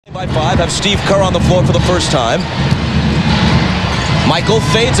By 5, have Steve Kerr on the floor for the first time. Michael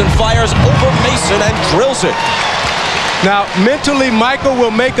fades and fires over Mason and drills it. Now, mentally, Michael will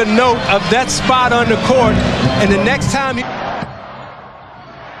make a note of that spot on the court, and the next time he...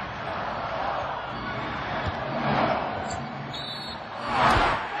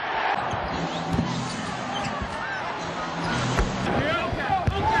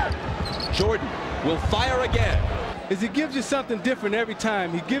 Jordan will fire again. He gives you something different every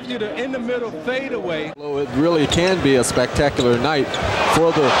time. He gives you the in-the-middle fadeaway. Well, it really can be a spectacular night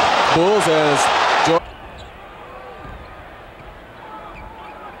for the Bulls as Jordan.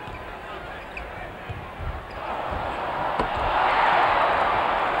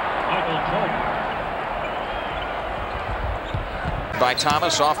 By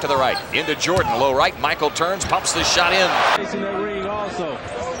Thomas, off to the right, into Jordan, low right. Michael turns, pumps the shot in. Chasing that ring also.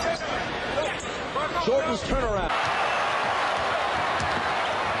 Jordan's turnaround.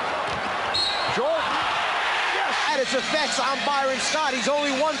 Jordan, yes, had its effects on Byron Scott. He's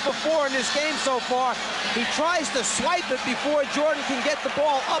only 1 for 4 in this game so far. He tries to swipe it before Jordan can get the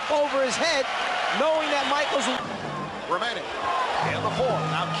ball up over his head, knowing that Michael's remaining in the fourth.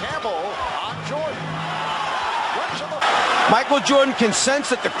 Now Campbell on Jordan. Michael Jordan can sense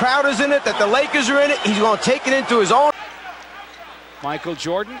that the crowd is in it, that the Lakers are in it. He's going to take it into his own. Michael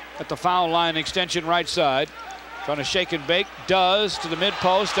Jordan at the foul line, extension right side. Trying to shake and bake, does to the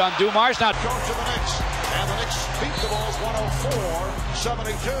mid-post on Dumars. Now Go to the Knicks, and the Knicks beat the Bulls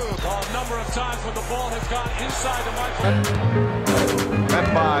 104-72. A number of times when the ball has gone inside the Michael. Met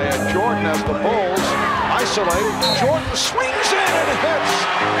by Jordan as the Bulls isolate. Jordan swings in and hits,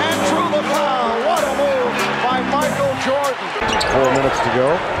 and drew the foul. What a move by Michael Jordan. 4 minutes to go.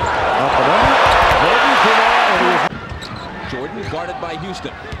 Up and up. Jordan guarded by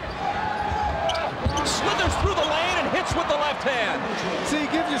Houston. Slithers through the lane and hits with the left hand. See, he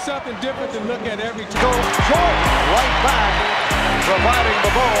gives you something different to look at every time. Jordan right back, providing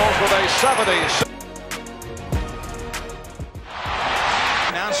the Bulls with a 70.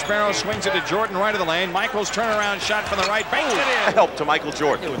 Now Sparrow swings it to Jordan, right of the lane. Michael's turnaround shot from the right, banks it in. Help to Michael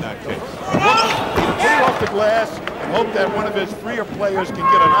Jordan. Put it off the glass and hope that one of his freer players can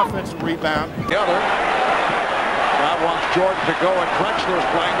get an offensive rebound. The other. Crowd wants Jordan to go, and Drexler's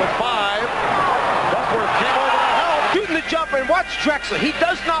playing with 5. Duckworth came over to help. Shooting the jumper, and watch Drexler. He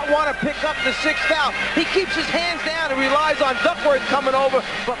does not want to pick up the 6th foul. He keeps his hands down and relies on Duckworth coming over,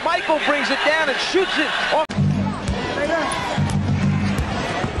 but Michael brings it down and shoots it off.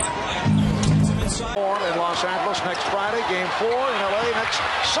 In Los Angeles next Friday, game 4 in LA next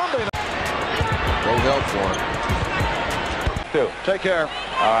Sunday night. Great help for him. Take care.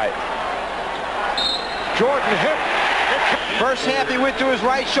 All right. Jordan hit. First half he went to his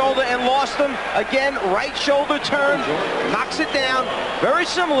right shoulder and lost him. Again, right shoulder turn, knocks it down. Very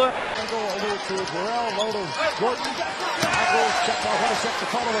similar.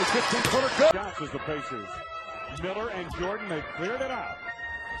 Johnson, the Pacers. Miller and Jordan, they cleared it out.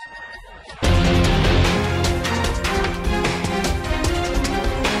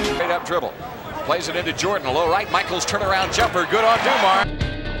 Straight up dribble. Plays it into Jordan, low right. Michael's turnaround jumper, good on Dumars.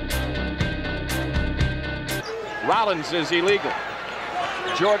 Rollins is illegal.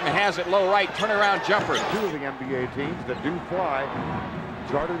 Jordan has it low right, turnaround jumper. 2 of the NBA teams that do fly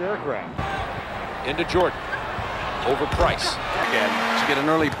chartered aircraft. Into Jordan. Over Price. Again, to get an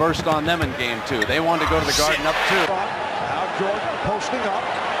early burst on them in game 2. They wanted to go to the Garden up 2. Now Jordan posting up.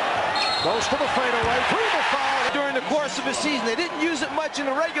 Goes to the fadeaway. Through the foul. During the course of the season, they didn't use it much in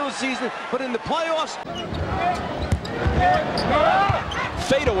the regular season, but in the playoffs.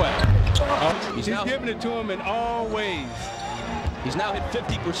 Fade away. He's giving it to him in all ways. He's now hit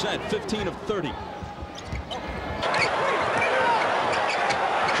 50%, 15 of 30.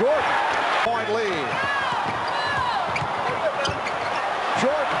 Jordan, point lead.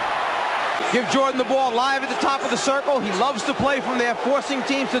 Jordan. Give Jordan the ball live at the top of the circle. He loves to play from there, forcing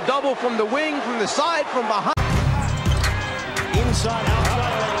teams to double from the wing, from the side, from behind. Inside, outside,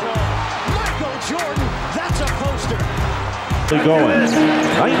 Michael Jordan, that's a poster. Going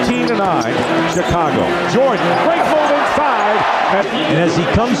 19-9, Chicago. Jordan, great move inside. And as he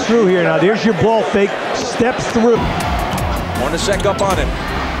comes through here, now there's your ball fake, steps through. One to sec up on him.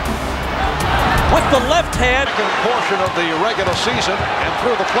 With the left hand. Second portion of the regular season and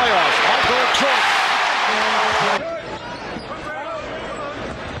through the playoffs. Michael Jordan.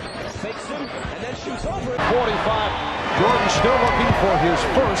 Fakes him and then shoots over. 45. Jordan still looking for his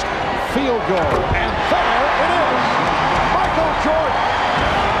first field goal. And there it is. Michael Jordan.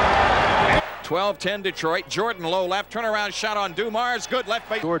 12-10 Detroit. Jordan low left, turnaround shot on Dumars. Good left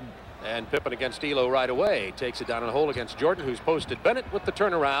base. Jordan And Pippen against Elo right away. Takes it down in the hole against Jordan, who's posted Bennett with the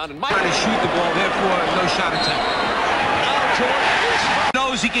turnaround. And Mike trying to shoot the ball, therefore no shot attempt. Now Jordan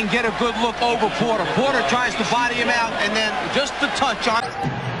knows he can get a good look over Porter. Porter tries to body him out, and then just the touch on.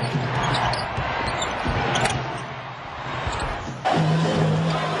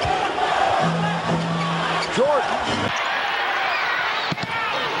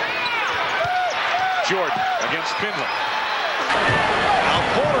 Jordan against Finley. Now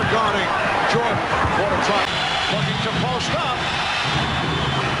Porter guarding Jordan. Porter trying, looking to post up.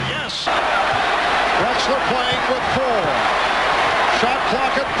 Yes. Drexler playing with 4. Shot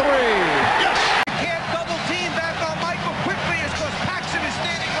clock at 3. Yes. You can't double team back on Michael quickly because Paxson is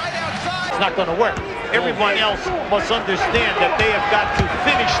standing right outside. It's not going to work. Everyone else must understand that they have got to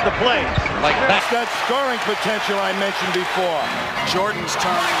finish the play. Like that scoring potential I mentioned before. Jordan's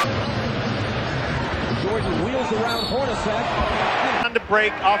turn. Jordan wheels around Hornacek. On the break,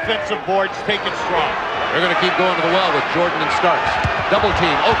 offensive boards take it strong. They're going to keep going to the well with Jordan and Starks. Double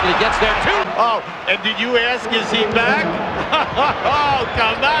team. Oakley gets there too. Oh, and did you ask, is he back? Oh,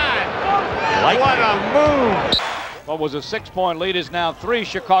 come on. What a move. What was a 6-point lead is now 3.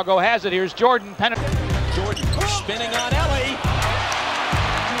 Chicago has it. Here's Jordan. Jordan spinning on Ellie.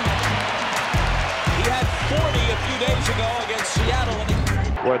 He had 40 a few days ago against Seattle.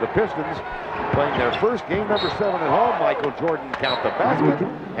 Where the Pistons playing their first game number 7 at home. Michael Jordan count the basket,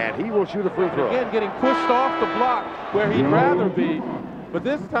 and he will shoot a free throw. Again, getting pushed off the block where he'd rather be, but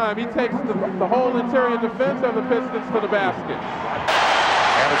this time he takes the whole interior defense of the Pistons to the basket.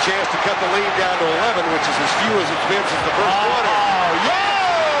 And a chance to cut the lead down to 11, which is as few as it's been since the first quarter.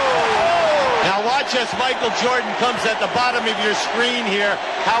 Now watch as Michael Jordan comes at the bottom of your screen here,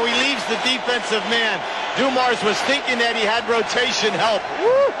 how he leaves the defensive man. Dumars was thinking that he had rotation help.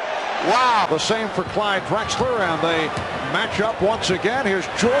 Woo! Wow. The same for Clyde Drexler, and they match up once again. Here's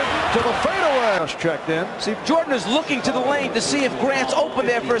Jordan to the fadeaway. Just checked in. See, Jordan is looking to the lane to see if Grant's open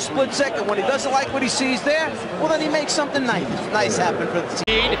there for a split second. When he doesn't like what he sees there, well, then he makes something nice happen for the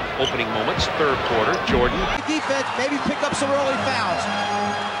team. Opening moments, third quarter. Jordan. Defense, maybe pick up some early fouls.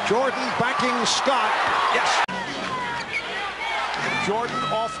 Jordan backing Scott. Yes. Jordan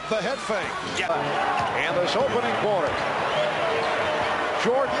off the head fake. Yeah. And this opening quarter.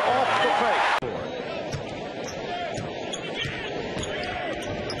 Jordan off the fake.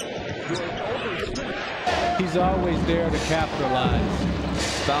 He's always there to capitalize.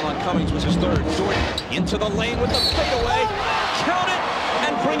 Foul on Cummings was his 3rd. Jordan into the lane with the fadeaway. Count it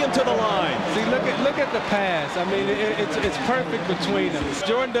and bring him to the line. See, look at the pass. I mean, it's perfect between them.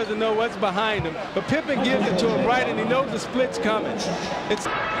 Jordan doesn't know what's behind him, but Pippen gives it to him right, and he knows the split's coming.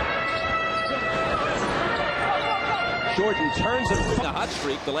 Jordan turns and a hot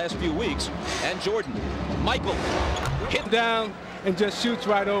streak the last few weeks, and Jordan, Michael, hit down and just shoots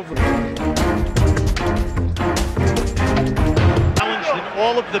right over. Challenged in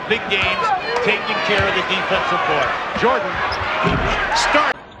all of the big games, taking care of the defensive board. Jordan,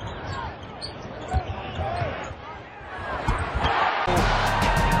 start.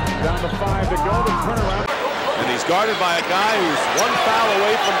 Down to 5 to go, the turnaround. And he's guarded by a guy who's 1 foul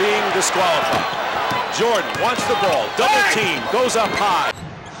away from being disqualified. Jordan wants the ball. Double team. Goes up high. A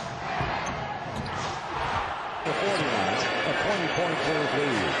 20-point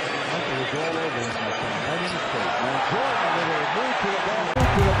lead. Michael was all over him. Right in the face. Now Jordan will move to the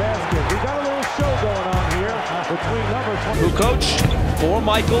basket. We got a little show going on here between number 20. Who coach for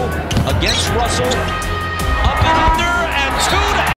Michael against Russell.